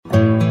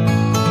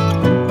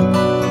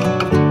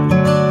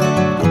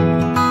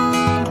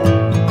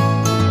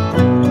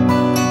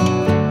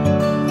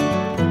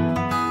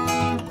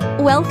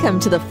Welcome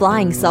to the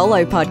Flying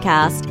Solo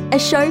podcast, a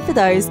show for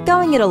those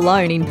going it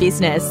alone in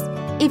business.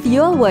 If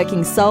you're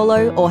working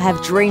solo or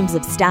have dreams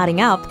of starting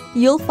up,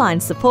 you'll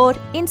find support,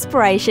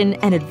 inspiration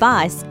and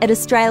advice at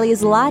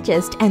Australia's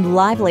largest and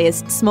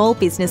liveliest small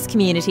business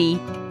community.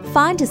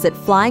 Find us at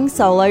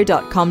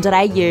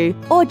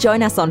flyingsolo.com.au or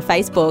join us on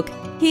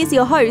Facebook. Here's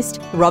your host,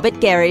 Robert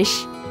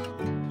Gerish.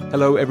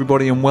 Hello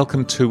everybody and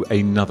welcome to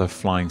another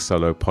Flying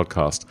Solo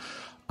podcast.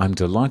 I'm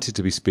delighted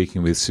to be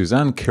speaking with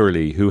Suzanne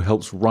Kiraly, who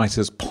helps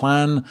writers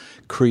plan,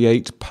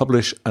 create,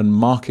 publish and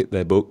market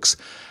their books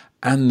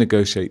and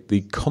negotiate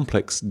the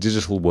complex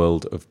digital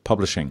world of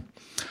publishing.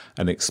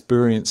 An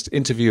experienced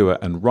interviewer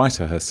and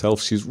writer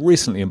herself, she's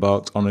recently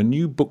embarked on a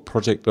new book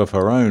project of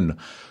her own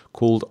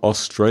called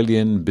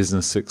Australian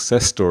Business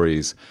Success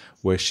Stories,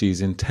 where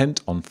she's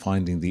intent on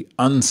finding the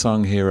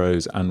unsung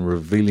heroes and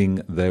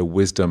revealing their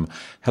wisdom.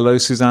 Hello,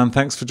 Suzanne.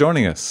 Thanks for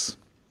joining us.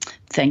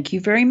 Thank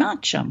you very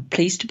much. I'm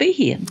pleased to be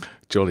here.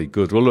 Jolly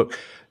good. Well, look,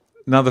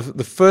 now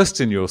the first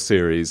in your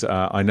series,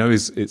 I know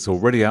it's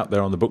already out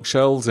there on the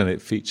bookshelves, and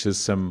it features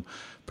some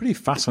pretty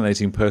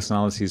fascinating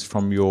personalities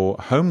from your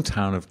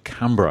hometown of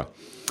Canberra.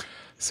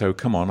 So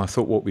come on, I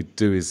thought what we'd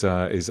do is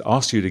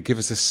ask you to give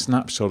us a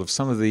snapshot of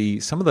some of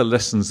the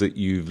lessons that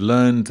you've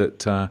learned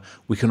that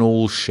we can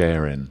all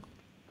share in.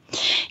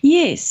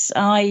 Yes,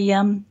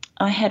 I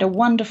had a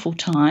wonderful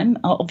time.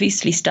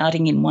 Obviously,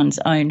 starting in one's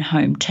own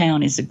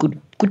hometown is a good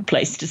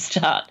place to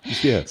start.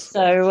 Yes.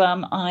 So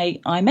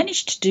I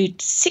managed to do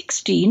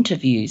 60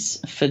 interviews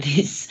for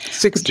this.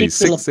 60,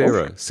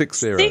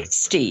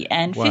 60,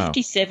 and wow.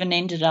 57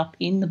 ended up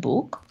in the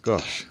book.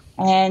 Gosh.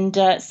 And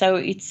so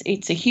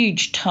it's a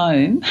huge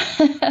tome,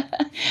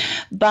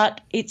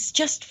 but it's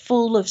just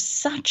full of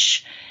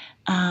such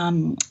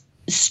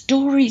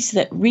stories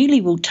that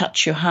really will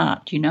touch your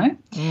heart, you know.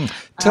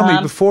 Tell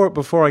me,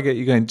 before I get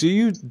you going, do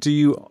you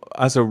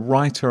as a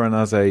writer and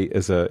as a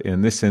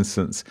in this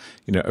instance,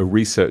 you know, a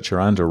researcher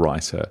and a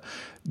writer,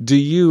 do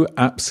you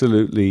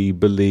absolutely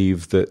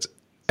believe that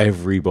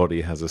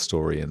everybody has a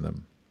story in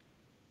them?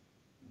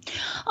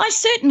 I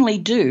certainly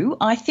do.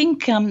 I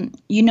think,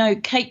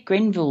 Kate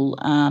Grenville,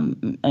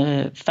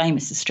 a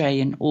famous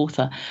Australian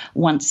author,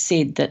 once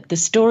said that the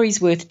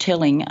stories worth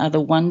telling are the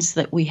ones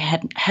that we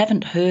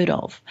haven't heard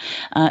of.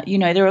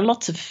 There are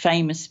lots of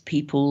famous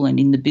people, and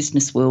in the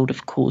business world,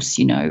 of course,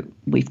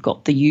 we've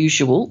got the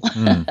usual,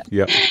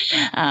 yep.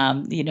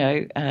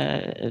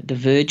 The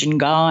Virgin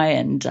guy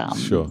and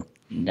sure.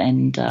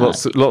 And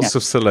lots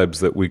of celebs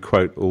that we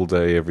quote all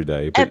day, every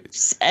day.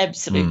 But,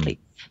 absolutely.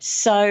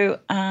 So,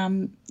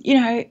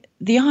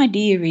 the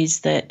idea is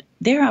that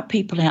there are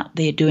people out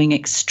there doing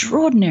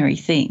extraordinary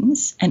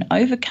things and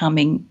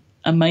overcoming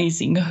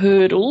amazing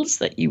hurdles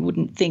that you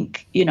wouldn't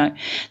think,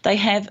 they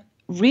have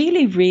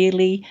really,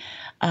 really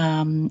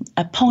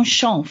a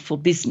penchant for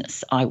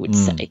business, I would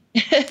say.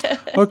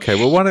 Okay,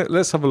 well,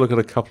 let's have a look at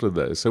a couple of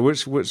those. So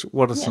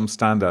what are some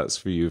standouts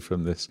for you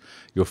from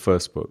your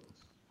first book?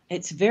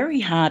 It's very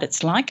hard.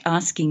 It's like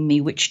asking me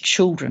which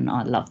children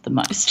I love the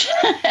most.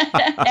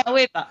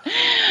 However,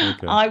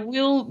 okay. I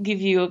will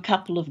give you a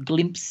couple of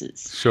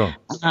glimpses. Sure.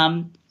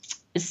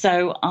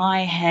 So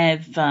I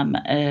have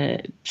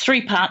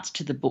 3 parts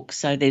to the book.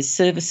 So there's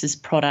services,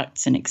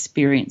 products and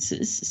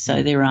experiences.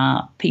 So there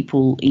are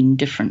people in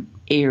different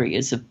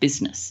areas of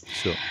business.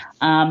 Sure.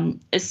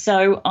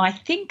 So I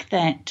think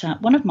that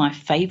one of my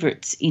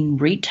favourites in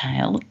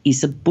retail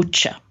is a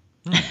butcher.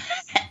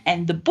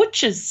 And the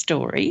butcher's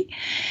story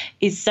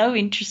is so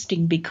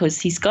interesting because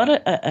he's got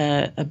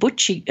a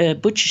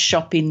butcher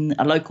shop in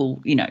a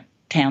local,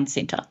 town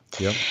centre,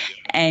 yep.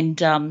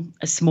 And a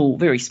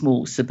very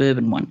small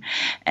suburban one.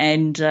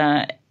 And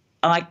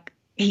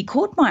he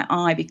caught my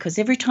eye because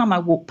every time I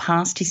walked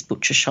past his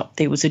butcher shop,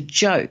 there was a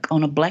joke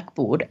on a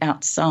blackboard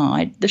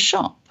outside the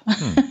shop.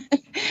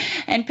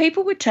 And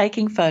people were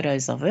taking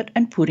photos of it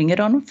and putting it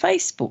on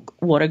Facebook.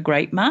 What a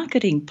great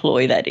marketing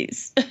ploy that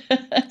is.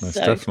 That's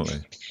definitely.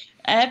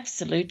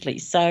 Absolutely.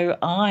 So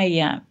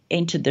I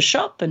entered the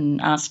shop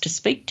and asked to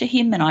speak to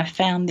him, and I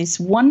found this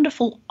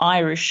wonderful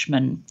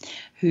Irishman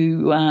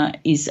who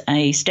is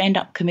a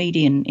stand-up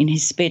comedian in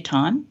his spare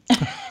time,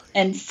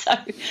 and so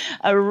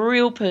a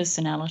real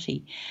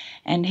personality.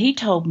 And he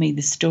told me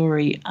the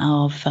story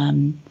of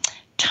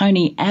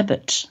Tony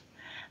Abbott.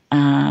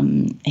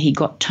 He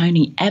got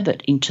Tony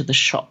Abbott into the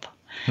shop,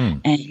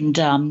 and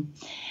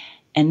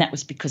that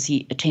was because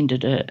he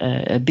attended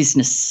a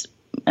business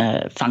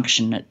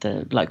function at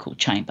the local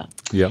chamber.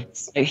 Yeah.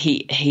 So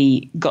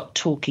he got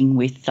talking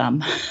with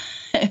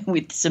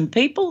with some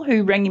people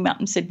who rang him up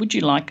and said, "Would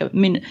you like a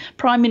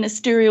prime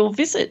ministerial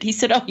visit?" He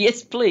said, "Oh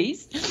yes,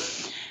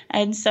 please."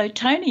 And so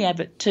Tony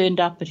Abbott turned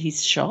up at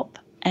his shop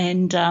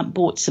and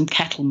bought some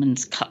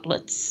cattleman's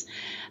cutlets,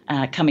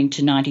 coming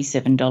to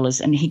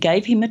 $97, and he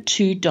gave him a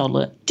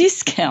 $2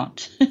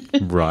 discount.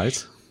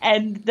 Right.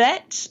 And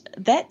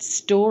that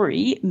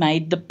story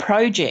made the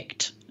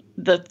project.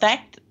 The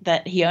fact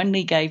that he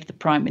only gave the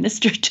Prime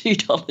Minister a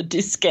 $2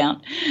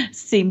 discount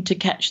seemed to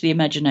catch the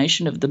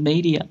imagination of the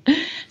media.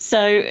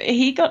 So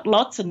he got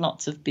lots and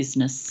lots of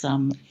business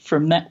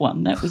from that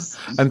one. That was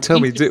and tell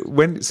me,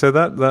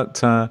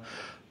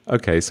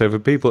 okay, so for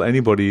people,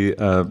 anybody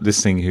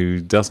listening who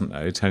doesn't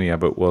know, Tony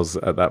Abbott was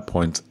at that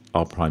point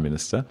our Prime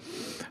Minister.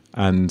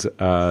 And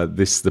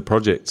the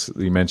project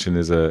you mentioned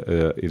is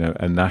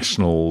a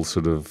national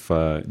sort of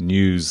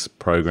news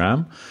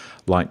program,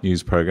 light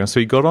news program. So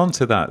he got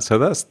onto that. So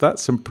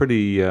that's some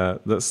pretty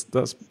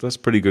that's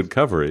pretty good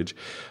coverage.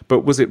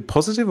 But was it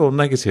positive or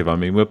negative? I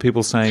mean, were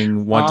people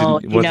saying why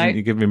didn't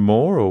you give him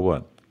more or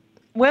what?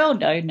 Well,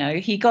 no.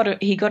 He got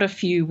a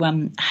few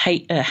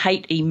hate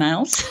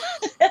emails,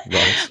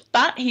 right.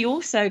 But he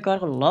also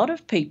got a lot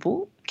of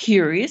people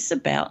curious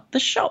about the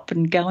shop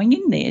and going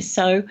in there.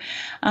 So,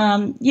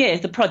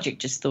 the project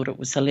just thought it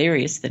was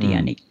hilarious that he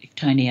only gave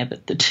Tony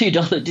Abbott the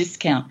 $2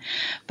 discount.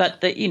 But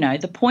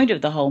the point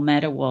of the whole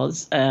matter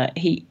was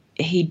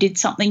he did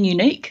something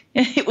unique.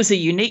 It was a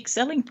unique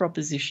selling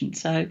proposition.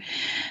 So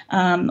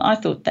I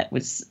thought that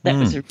was a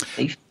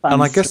really fun.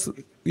 And I guess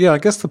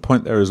the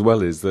point there as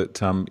well is that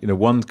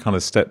one kind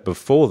of step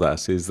before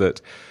that is that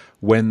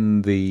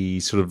when the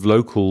sort of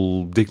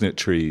local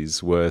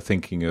dignitaries were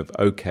thinking of,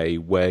 okay,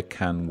 where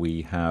can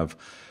we have,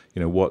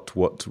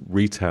 what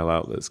retail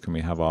outlets can we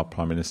have our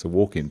Prime Minister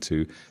walk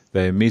into,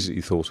 they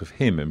immediately thought of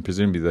him, and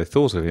presumably they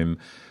thought of him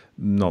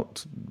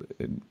not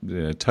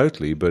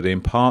totally, but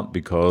in part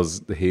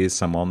because here's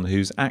someone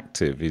who's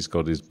active. He's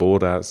got his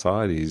board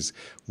outside. He's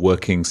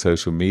working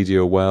social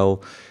media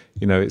well.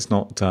 It's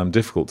not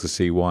difficult to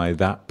see why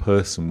that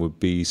person would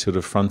be sort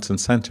of front and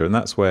center. And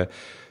that's where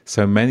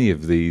so many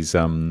of these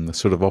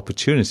sort of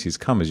opportunities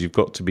come, as you've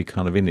got to be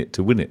kind of in it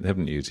to win it,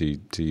 haven't you,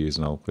 to use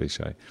an old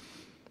cliche.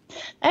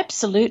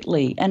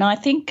 Absolutely. And I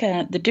think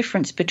the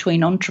difference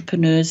between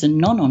entrepreneurs and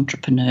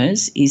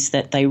non-entrepreneurs is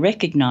that they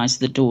recognise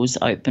the door's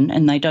open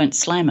and they don't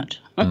slam it.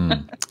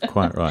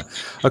 Quite right.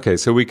 Okay,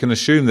 so we can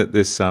assume that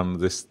this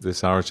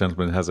Irish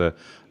gentleman has a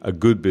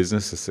good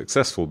business, a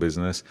successful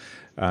business,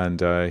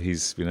 and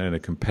he's in a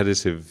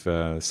competitive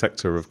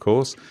sector, of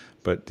course,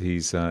 but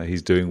he's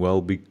doing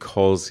well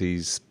because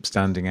he's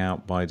standing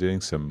out by doing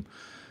some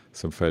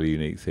fairly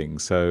unique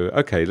things. So,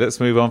 okay, let's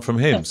move on from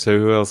him. So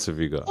who else have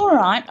you got? All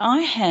right, I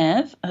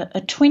have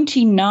a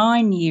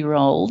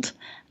 29-year-old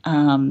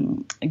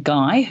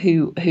guy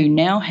who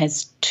now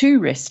has 2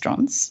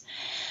 restaurants.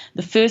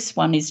 The first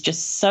one is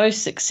just so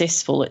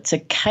successful. It's a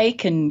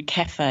cake and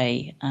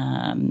cafe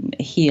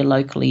here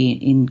locally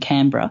in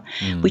Canberra,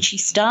 which he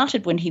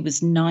started when he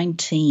was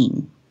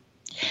 19.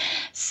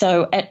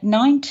 So at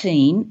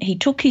 19, he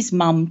took his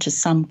mum to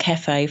some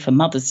cafe for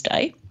Mother's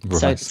Day, right.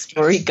 So the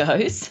story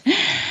goes,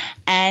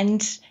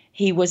 and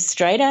he was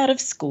straight out of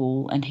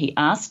school and he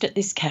asked at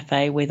this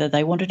cafe whether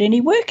they wanted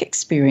any work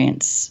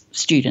experience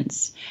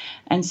students.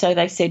 And so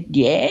they said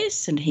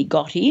yes, and he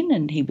got in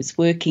and he was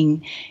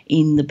working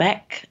in the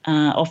back.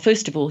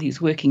 First of all, he was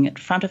working at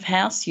front of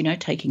house,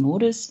 taking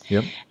orders.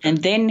 Yep.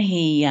 And then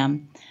he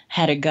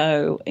had a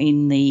go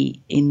in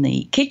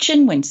the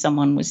kitchen when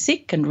someone was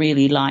sick and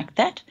really liked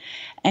that.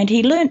 And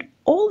he learnt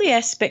all the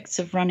aspects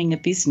of running a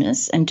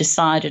business and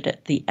decided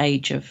at the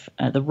age of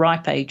the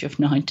ripe age of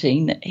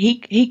 19 that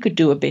he could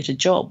do a better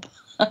job.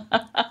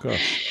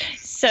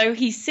 So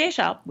he set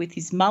up with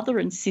his mother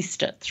and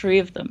sister, 3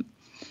 of them,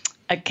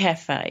 a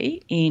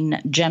cafe in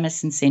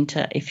Jamison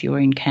Centre. If you're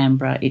in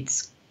Canberra,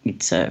 it's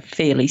a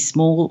fairly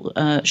small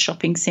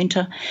shopping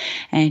centre,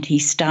 and he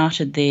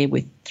started there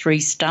with 3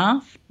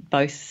 staff,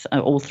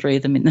 all 3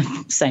 of them in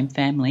the same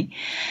family.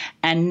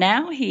 And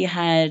now he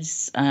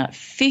has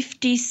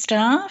 50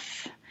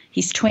 staff.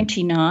 He's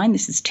 29.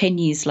 This is 10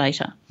 years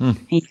later.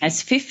 He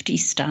has 50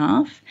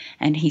 staff,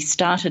 and he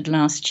started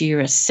last year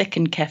a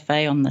second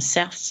cafe on the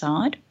south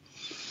side.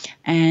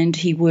 And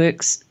he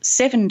works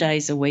 7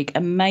 days a week.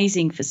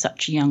 Amazing for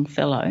such a young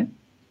fellow,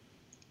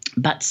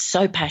 but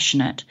so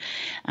passionate.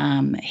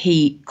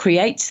 He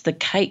creates the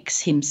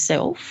cakes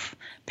himself.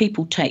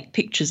 People take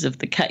pictures of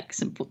the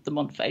cakes and put them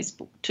on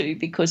Facebook too,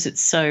 because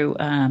it's so,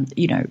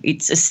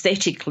 it's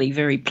aesthetically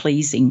very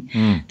pleasing,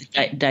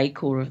 the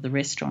decor of the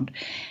restaurant.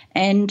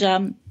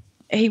 And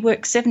he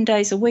works 7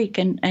 days a week,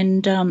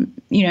 and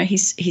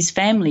his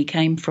family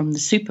came from the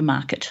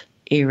supermarket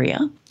area.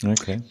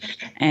 Okay.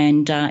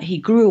 And he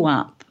grew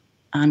up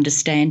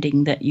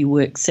understanding that you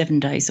work 7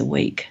 days a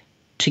week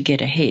to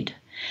get ahead.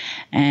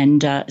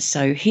 And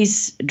so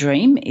his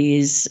dream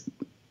is,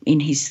 in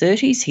his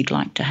 30s, he'd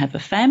like to have a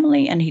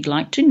family and he'd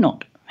like to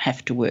not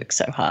have to work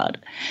so hard.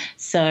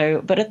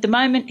 So, but at the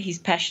moment he's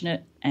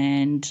passionate,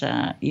 and,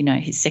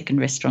 his second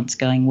restaurant's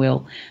going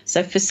well.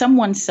 So for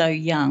someone so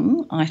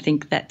young, I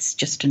think that's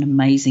just an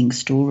amazing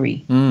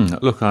story.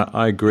 Look,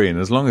 I agree. And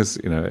as long as,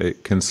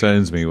 it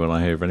concerns me when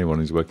I hear of anyone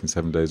who's working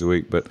 7 days a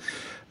week, but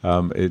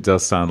it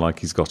does sound like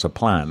he's got a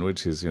plan,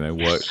 which is,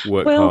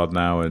 work hard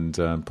now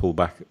and pull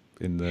back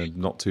in the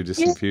not too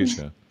distant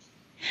future.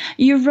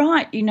 You're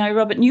right.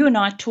 Robert, you and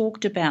I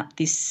talked about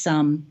this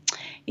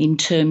in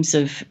terms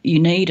of you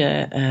need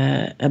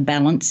a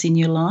balance in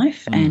your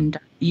life. And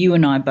you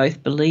and I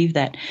both believe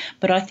that.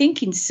 But I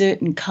think in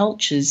certain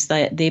cultures,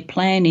 their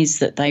plan is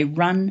that they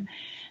run,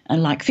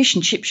 like fish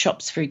and chip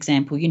shops, for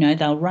example,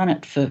 they'll run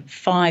it for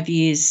 5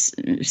 years,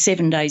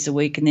 7 days a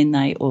week, and then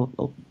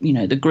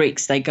the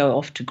Greeks, they go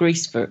off to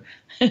Greece for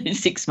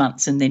 6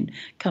 months and then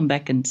come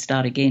back and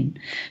start again.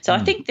 So I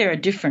think there are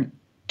different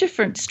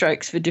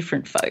strokes for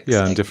different folks.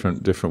 Yeah, and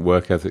different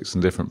work ethics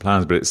and different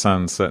plans, but it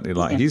sounds certainly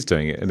like he's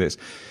doing it. And it's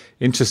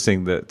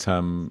interesting that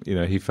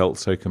he felt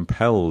so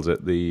compelled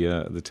at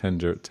the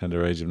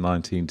tender age of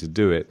 19 to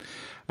do it.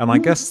 And I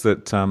guess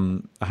that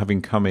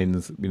having come in,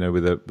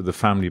 with a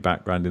family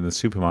background in the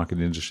supermarket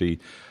industry,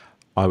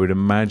 I would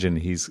imagine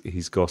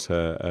he's got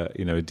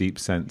a deep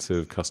sense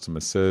of customer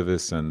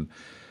service and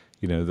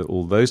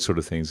all those sort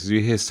of things. Because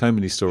you hear so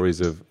many stories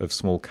of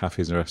small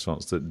cafes and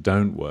restaurants that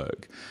don't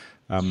work.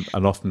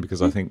 And often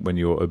because I think when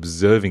you're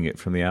observing it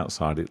from the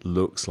outside, it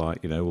looks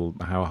like, well,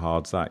 how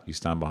hard's that? You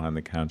stand behind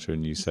the counter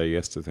and you say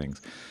yes to things.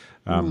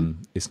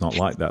 It's not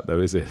like that, though,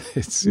 is it?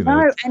 It's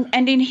No,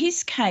 and in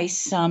his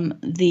case,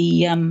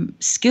 the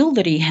skill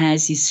that he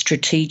has is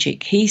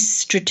strategic. His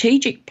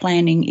strategic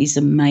planning is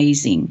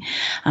amazing.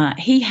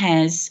 He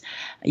has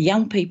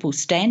young people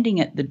standing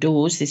at the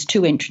doors. There's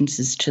 2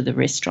 entrances to the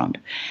restaurant,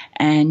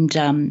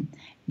 and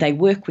they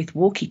work with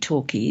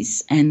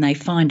walkie-talkies and they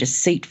find a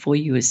seat for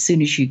you as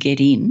soon as you get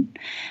in.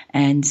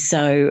 And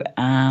so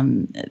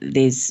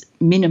there's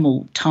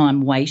minimal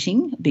time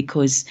waiting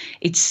because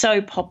it's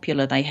so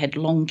popular. They had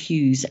long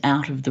queues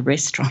out of the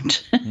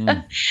restaurant.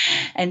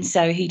 And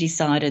so he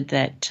decided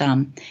that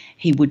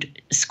he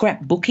would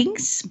scrap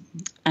bookings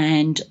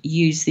and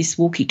use this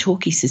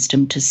walkie-talkie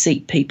system to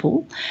seat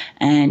people.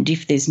 And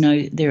if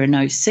there are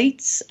no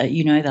seats,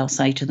 they'll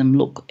say to them,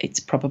 look, it's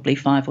probably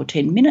 5 or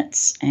 10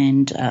 minutes.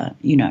 And,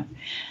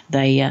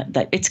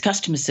 it's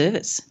customer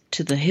service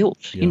to the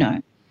hilt,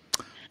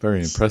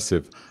 Very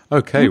impressive.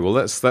 Okay, well,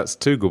 that's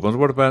 2 good ones.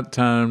 What about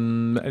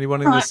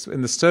anyone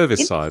in the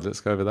service side?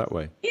 Let's go over that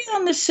way. Yeah,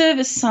 on the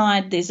service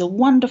side, there's a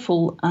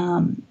wonderful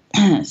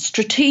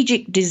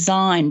strategic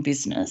design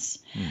business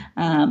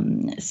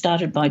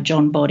started by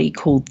John Boddy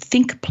called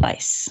Think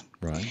Place.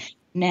 Right.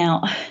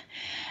 Now,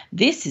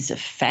 this is a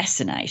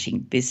fascinating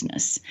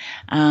business.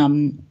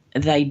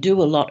 They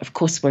do a lot, of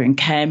course, we're in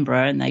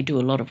Canberra, and they do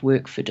a lot of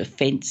work for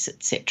defence,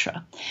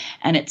 etc.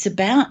 And it's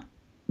about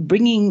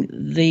bringing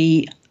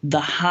the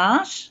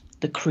heart,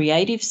 the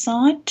creative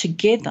side,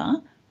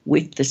 together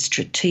with the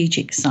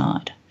strategic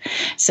side.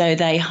 So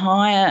they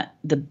hire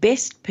the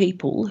best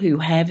people who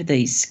have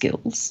these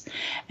skills,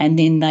 and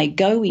then they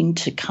go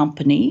into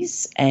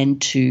companies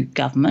and to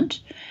government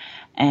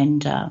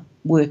and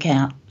work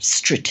out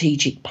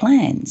strategic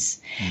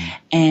plans.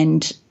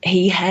 And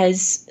he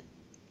has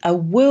a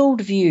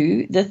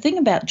worldview. The thing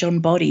about John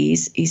Boddy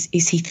is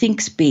he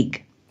thinks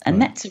big,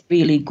 and that's a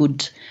really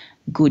good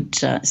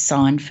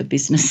sign for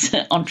business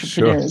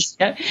entrepreneurs.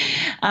 Sure.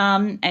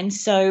 And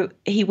so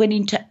he went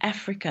into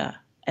Africa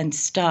and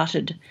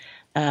started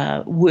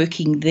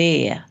working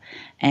there,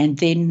 and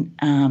then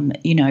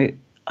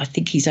I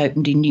think he's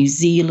opened in New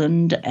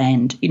Zealand,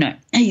 and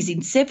he's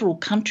in several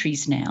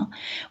countries now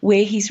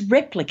where he's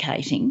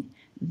replicating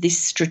this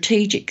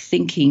strategic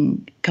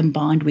thinking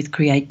combined with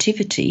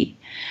creativity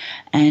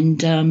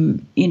and,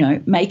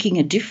 making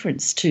a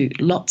difference to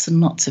lots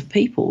and lots of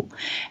people.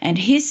 And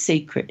his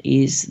secret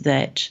is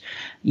that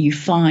you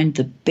find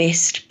the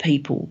best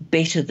people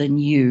better than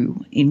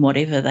you in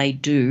whatever they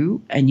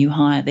do, and you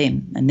hire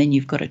them, and then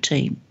you've got a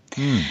team.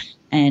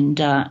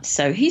 And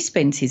so he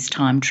spends his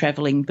time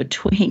travelling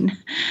between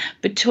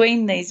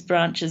these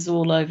branches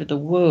all over the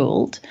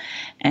world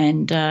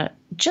and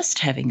just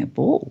having a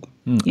ball.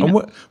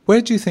 And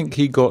where do you think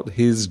he got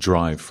his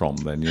drive from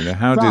then?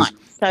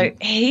 So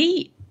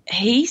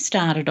he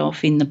started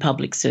off in the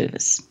public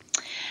service,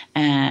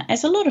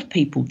 as a lot of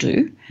people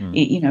do,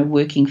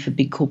 working for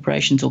big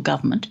corporations or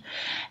government.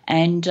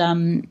 And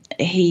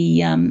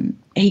he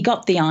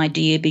got the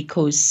idea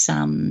because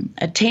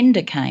a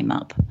tender came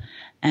up.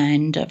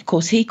 And, of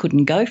course, he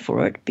couldn't go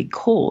for it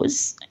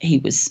because he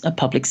was a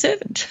public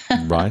servant.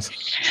 Right.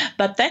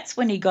 But that's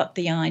when he got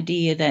the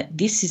idea that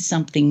this is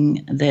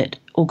something that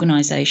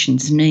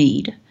organisations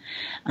need,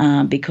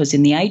 because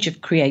in the age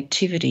of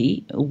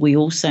creativity, we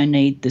also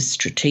need the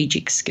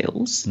strategic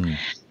skills.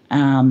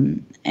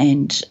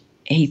 And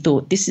he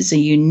thought this is a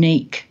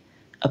unique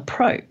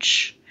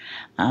approach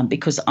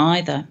because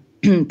either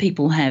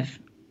people have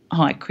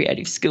high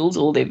creative skills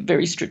or they're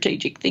very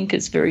strategic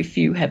thinkers. Very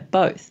few have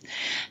both.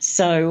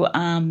 So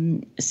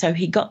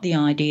he got the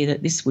idea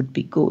that this would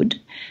be good,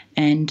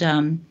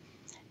 and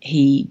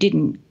he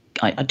didn't.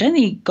 I don't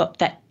think he got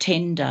that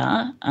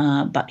tender,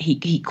 but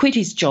he quit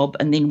his job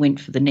and then went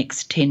for the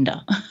next tender.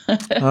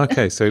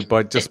 Okay, so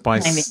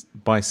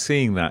by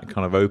seeing that,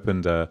 kind of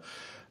opened a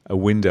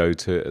window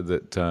to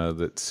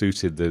that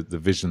suited the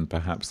vision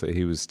perhaps that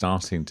he was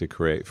starting to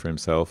create for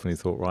himself, and he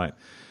thought, right.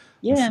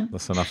 Yeah,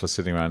 that's enough of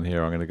sitting around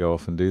here. I'm going to go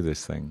off and do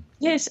this thing.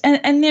 Yes,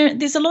 and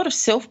there's a lot of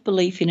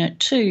self-belief in it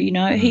too.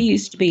 He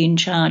used to be in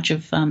charge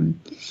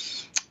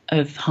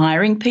of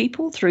hiring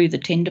people through the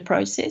tender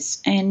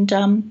process, and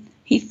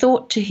he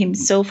thought to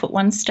himself at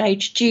one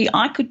stage, gee,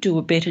 I could do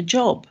a better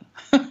job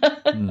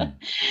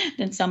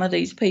than some of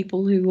these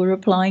people who were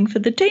applying for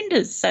the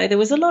tenders. So there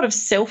was a lot of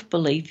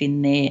self-belief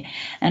in there,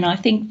 and I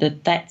think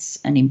that that's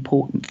an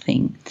important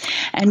thing.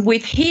 And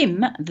with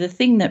him, the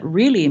thing that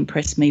really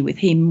impressed me with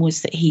him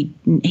was that he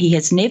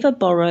has never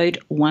borrowed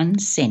 1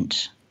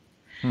 cent.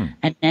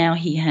 And now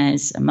he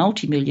has a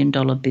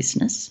multi-million-dollar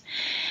business.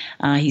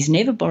 He's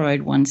never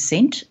borrowed 1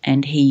 cent,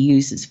 and he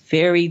uses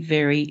very,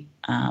 very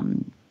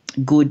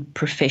good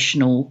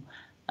professional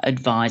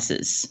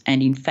advisors.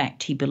 And in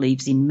fact, he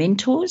believes in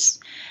mentors,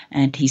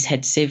 and he's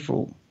had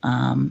several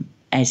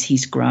as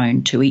he's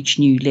grown to each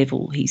new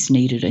level. He's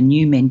needed a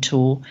new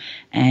mentor,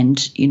 and,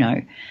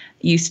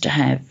 used to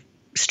have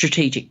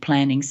strategic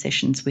planning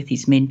sessions with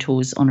his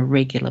mentors on a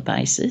regular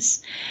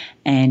basis.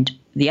 And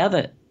the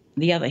other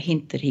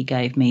hint that he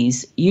gave me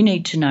is you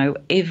need to know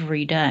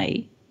every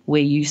day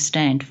where you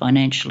stand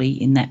financially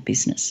in that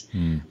business.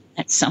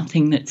 That's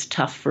something that's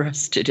tough for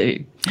us to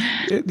do.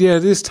 It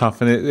is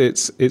tough, and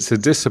it's a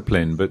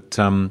discipline. But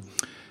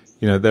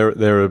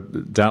there are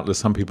doubtless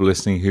some people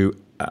listening who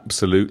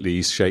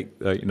absolutely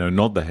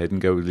nod their head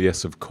and go,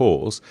 yes, of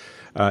course.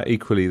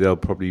 Equally, there'll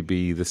probably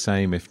be the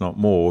same, if not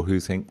more, who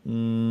think,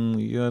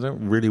 I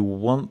don't really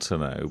want to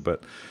know,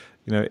 but.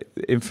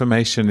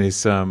 Information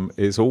is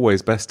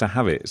always best to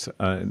have it.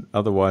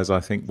 Otherwise, I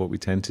think what we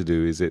tend to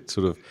do is it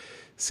sort of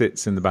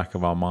sits in the back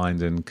of our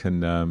mind and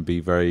can be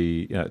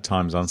very at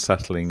times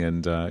unsettling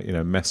and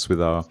mess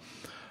with our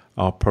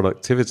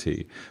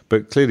productivity.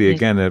 But clearly,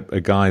 again,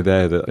 a guy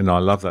there that I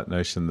love that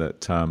notion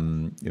that a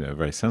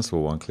very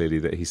sensible one. Clearly,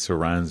 that he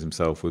surrounds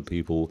himself with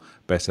people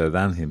better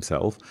than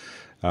himself.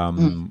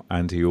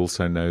 And he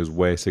also knows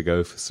where to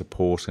go for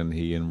support, and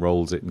he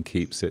enrolls it and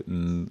keeps it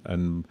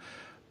and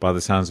by the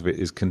sounds of it,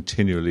 is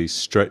continually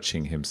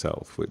stretching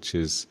himself, which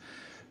is,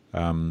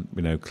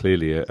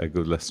 clearly a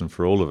good lesson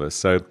for all of us.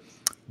 So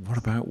what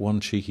about one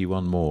cheeky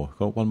one more?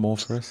 Got one more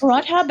for us? All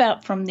right. How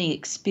about from the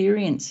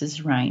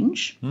experiences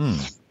range?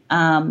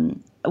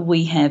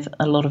 We have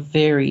a lot of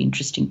very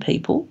interesting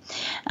people.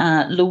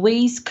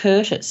 Louise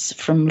Curtis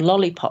from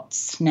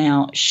Lollipots.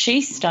 Now,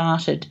 she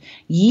started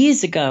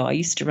years ago. I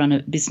used to run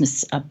a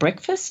business,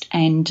 breakfast,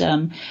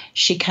 and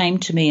she came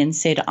to me and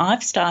said,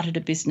 I've started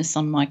a business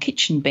on my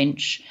kitchen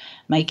bench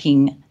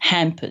making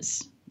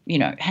hampers,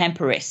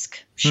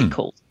 hamper-esque, she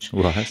called it.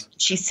 Right.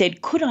 She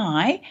said, could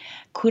I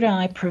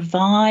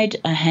provide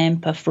a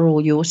hamper for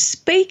all your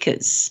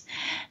speakers?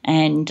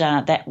 And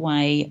that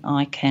way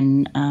I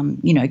can,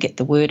 get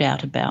the word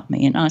out about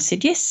me. And I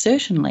said, yes,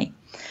 certainly.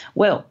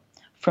 Well,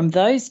 from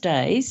those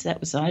days, that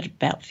was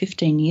about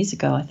 15 years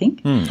ago, I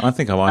think. I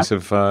think I might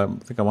have.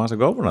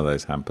 Got one of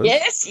those hampers.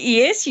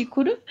 Yes, you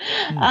could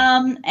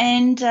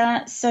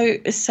have.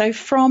 So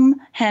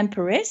from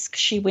Hamper-esque,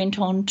 she went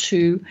on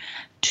to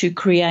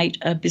create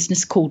a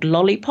business called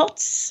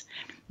Lollipots,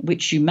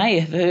 which you may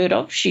have heard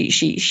of. She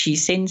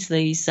sends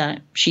these.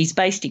 She's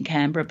based in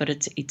Canberra, but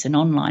it's an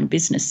online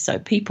business. So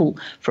people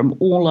from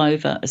all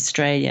over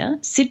Australia,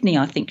 Sydney,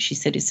 I think she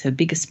said, is her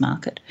biggest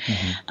market.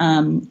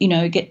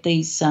 Get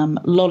these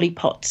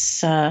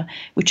lollipots,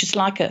 which is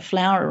like a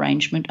flower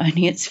arrangement,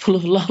 only it's full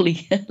of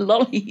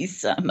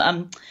lollies.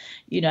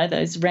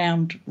 Those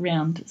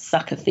round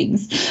sucker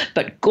things,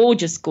 but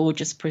gorgeous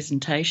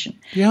presentation.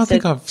 Yeah, I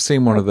think I've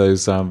seen one of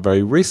those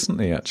very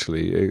recently,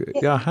 actually.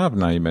 Yeah, I have,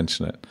 now you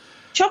mention it.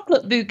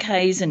 Chocolate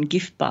bouquets and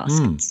gift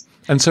baskets.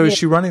 And so is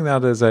she running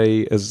that as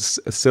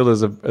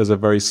a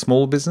very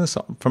small business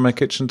from a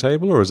kitchen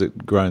table, or has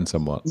it grown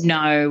somewhat?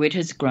 No, it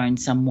has grown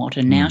somewhat,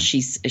 and now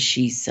she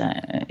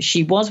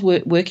was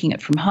working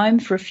it from home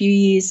for a few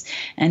years,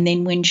 and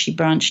then when she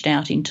branched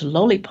out into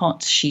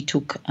Lollipots, she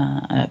took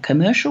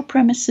commercial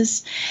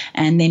premises,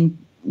 and then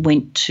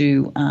went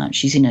to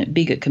she's in a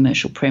bigger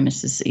commercial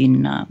premises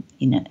in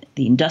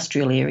the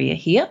industrial area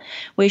here,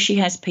 where she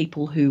has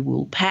people who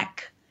will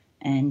pack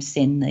and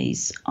send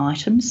these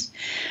items.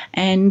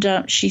 And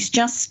she's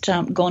just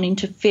gone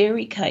into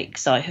fairy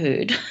cakes, I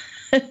heard.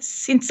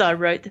 Since I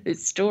wrote her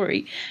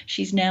story,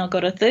 she's now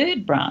got a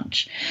third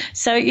branch.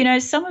 So,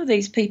 some of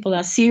these people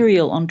are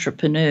serial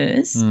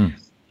entrepreneurs,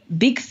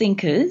 big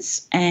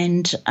thinkers,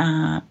 and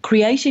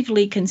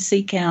creatively can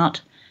seek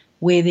out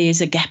where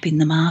there's a gap in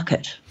the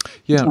market.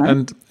 Yeah,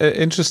 and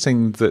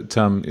interesting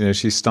that,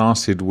 she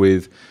started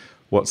with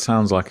what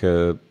sounds like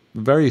a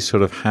very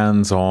sort of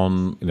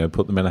hands-on,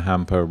 put them in a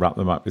hamper, wrap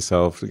them up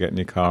yourself, get in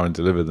your car and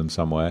deliver them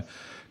somewhere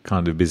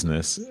kind of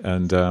business.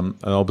 And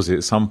obviously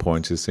at some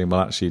point is saying,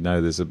 well, actually,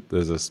 no, there's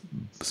a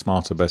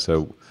smarter,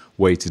 better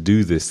way to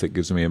do this that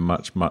gives me a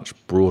much, much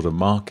broader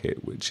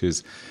market, which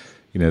is,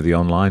 the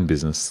online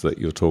business that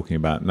you're talking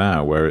about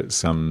now, where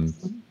it's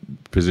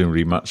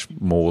presumably much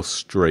more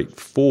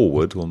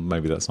straightforward. Well,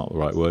 maybe that's not the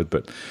right word,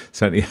 but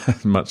certainly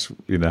is much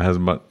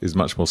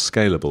more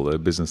scalable. A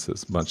business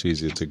that's much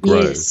easier to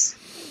grow.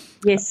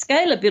 Yes,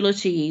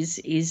 scalability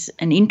is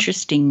an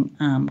interesting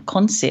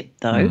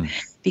concept, though,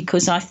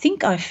 because I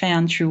think I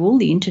found through all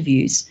the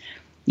interviews,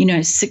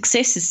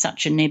 success is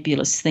such a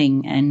nebulous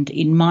thing. And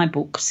in my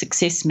book,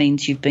 success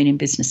means you've been in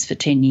business for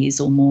 10 years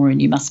or more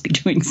and you must be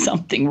doing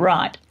something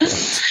right.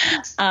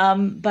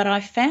 But I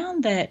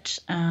found that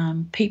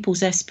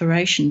people's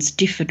aspirations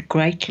differed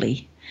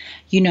greatly.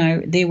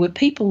 There were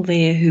people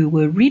there who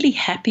were really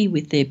happy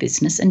with their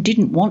business and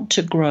didn't want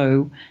to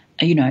grow,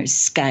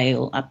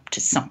 scale up to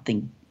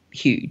something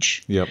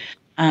huge. Yep.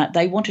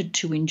 They wanted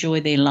to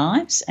enjoy their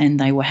lives and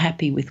they were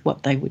happy with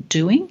what they were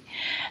doing.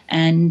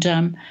 And,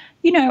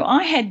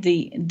 I had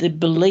the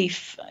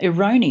belief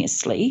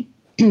erroneously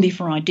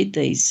before I did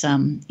these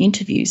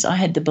interviews, I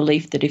had the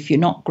belief that if you're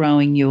not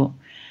growing, you're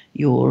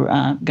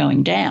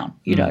going down,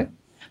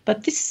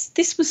 But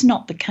this was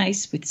not the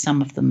case with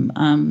some of them.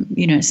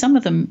 Some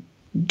of them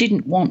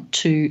didn't want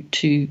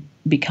to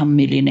become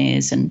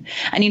millionaires. And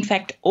in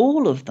fact,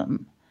 all of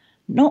them,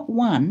 not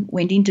one,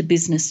 went into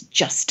business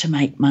just to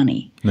make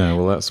money. No,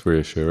 well, that's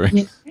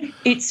reassuring.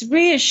 It's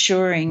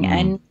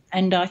reassuring.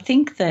 And I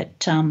think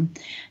that,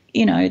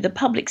 the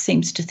public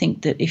seems to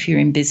think that if you're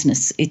in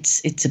business,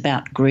 it's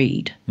about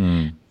greed,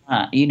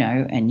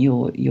 and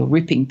you're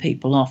ripping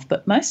people off.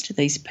 But most of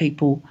these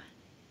people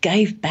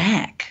gave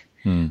back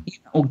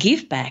or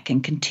give back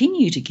and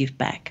continue to give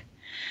back.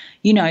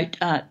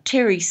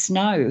 Terry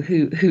Snow,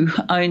 who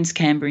owns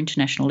Canberra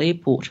International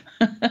Airport,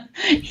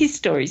 his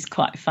story is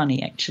quite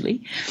funny,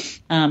 actually.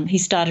 He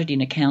started in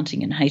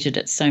accounting and hated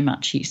it so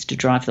much he used to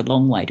drive the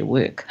long way to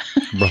work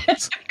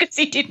because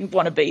he didn't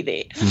want to be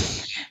there.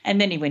 And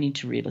then he went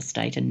into real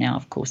estate, and now,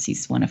 of course,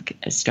 he's one of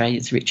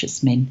Australia's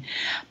richest men.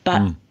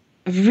 But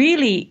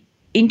really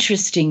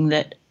interesting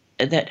that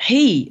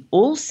he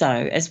also,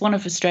 as one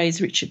of Australia's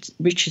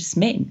richest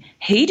men,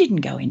 he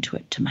didn't go into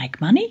it to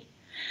make money.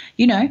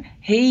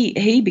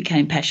 He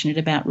became passionate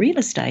about real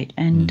estate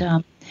and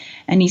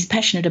he's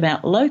passionate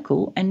about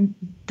local, and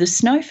the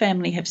Snow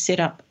family have set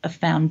up a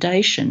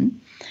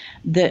foundation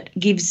that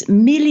gives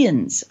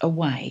millions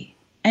away,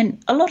 and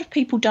a lot of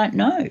people don't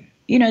know.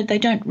 They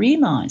don't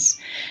realise.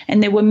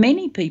 And there were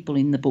many people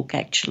in the book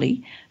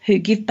actually who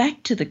give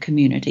back to the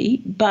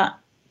community, but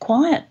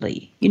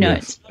quietly. Yes.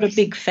 It's not a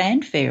big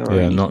fanfare or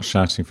anything. Not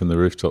shouting from the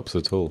rooftops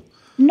at all.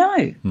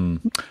 No.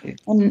 And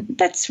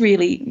that's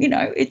really,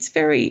 it's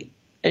very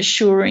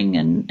assuring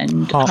and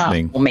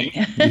heartwarming.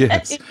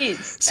 Yes. It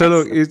is. So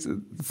look,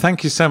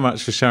 thank you so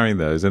much for sharing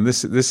those. And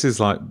this is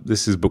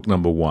book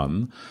number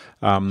 1.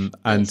 And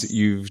Yes.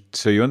 you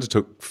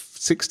undertook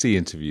 60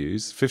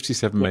 interviews,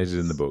 57 made it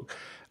in the book.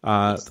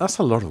 That's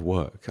a lot of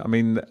work. I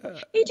mean,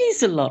 it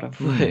is a lot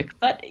of work,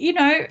 but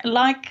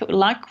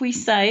like we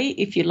say,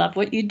 if you love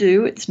what you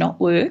do, it's not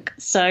work.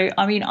 So,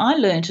 I mean, I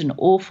learned an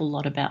awful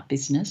lot about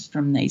business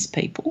from these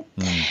people,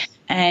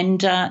 and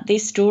their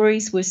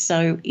stories were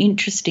so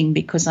interesting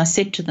because I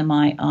said to them,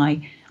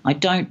 I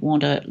don't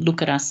want to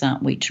look at us,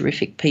 aren't we,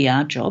 terrific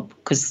PR job,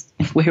 because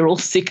we're all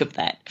sick of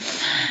that.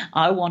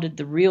 I wanted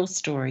the real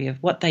story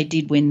of what they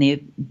did when their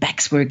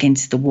backs were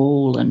against the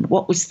wall and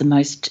what was the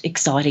most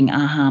exciting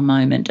aha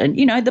moment and,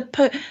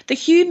 the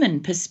human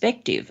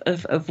perspective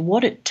of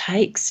what it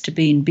takes to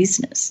be in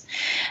business.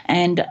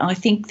 And I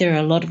think there are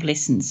a lot of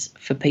lessons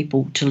for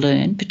people to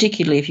learn,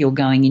 particularly if you're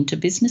going into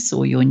business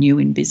or you're new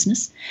in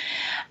business.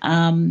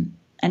 And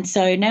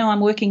so now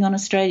I'm working on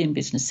Australian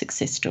business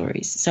success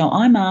stories. So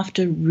I'm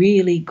after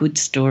really good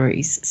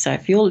stories. So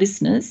if your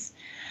listeners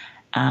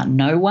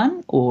know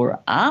one or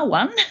are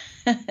one,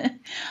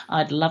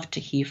 I'd love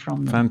to hear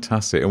from them.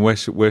 fantastic. And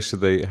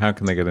how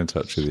can they get in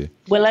touch with you?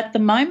 Well, at the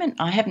moment,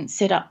 I haven't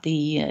set up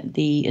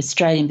the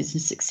Australian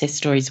Business Success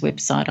Stories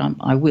website.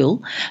 I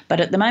will.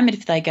 But at the moment,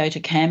 if they go to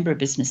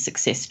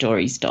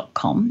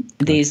canberrabusinesssuccessstories.com,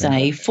 there's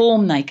a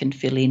form they can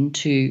fill in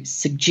to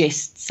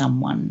suggest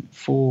someone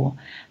for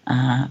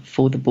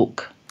the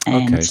book.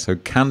 And so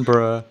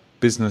Canberra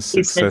Business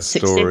Success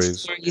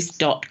Stories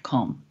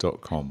 .com.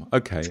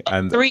 Okay,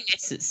 and 3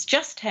 S's,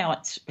 just how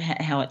it's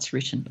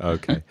written.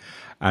 Okay,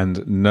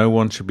 and no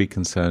one should be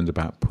concerned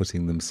about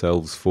putting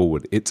themselves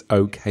forward. It's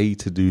okay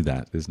to do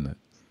that, isn't it?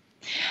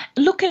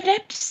 Look, it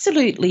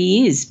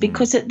absolutely is,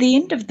 because at the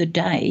end of the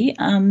day,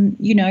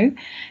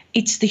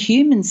 it's the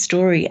human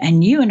story,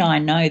 and you and I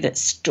know that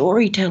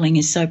storytelling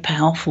is so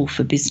powerful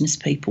for business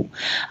people.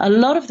 A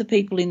lot of the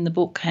people in the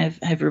book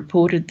have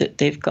reported that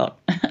they've got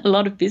a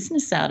lot of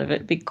business out of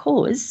it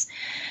because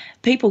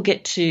people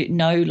get to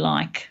know you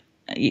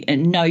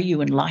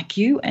and like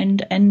you,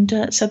 and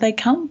so they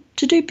come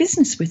to do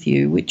business with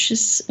you, which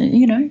is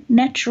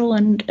natural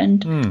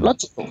and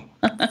logical.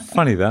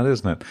 Funny that,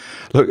 isn't it?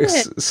 Look,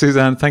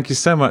 Suzanne, thank you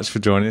so much for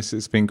joining us.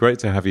 It's been great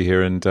to have you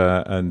here, and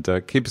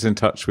keep us in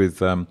touch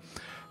with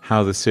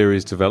how the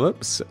series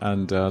develops,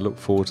 and look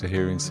forward to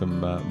hearing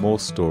some more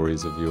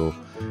stories of your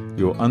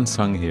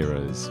unsung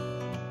heroes.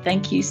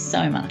 Thank you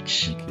so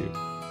much. Thank you.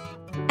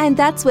 And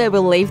that's where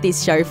we'll leave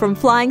this show from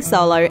Flying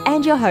Solo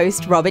and your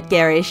host, Robert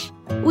Gerish.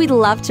 We'd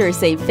love to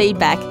receive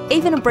feedback,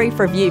 even a brief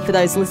review for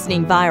those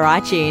listening via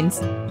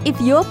iTunes. If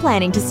you're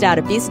planning to start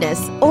a business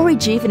or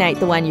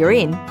rejuvenate the one you're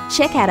in,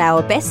 check out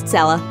our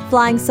bestseller,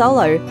 Flying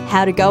Solo,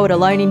 How to Go It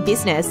Alone in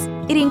Business.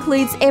 It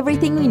includes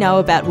everything we know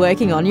about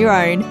working on your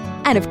own.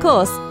 And of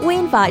course, we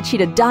invite you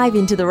to dive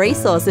into the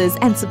resources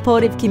and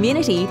supportive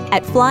community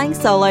at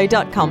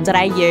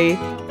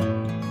flyingsolo.com.au.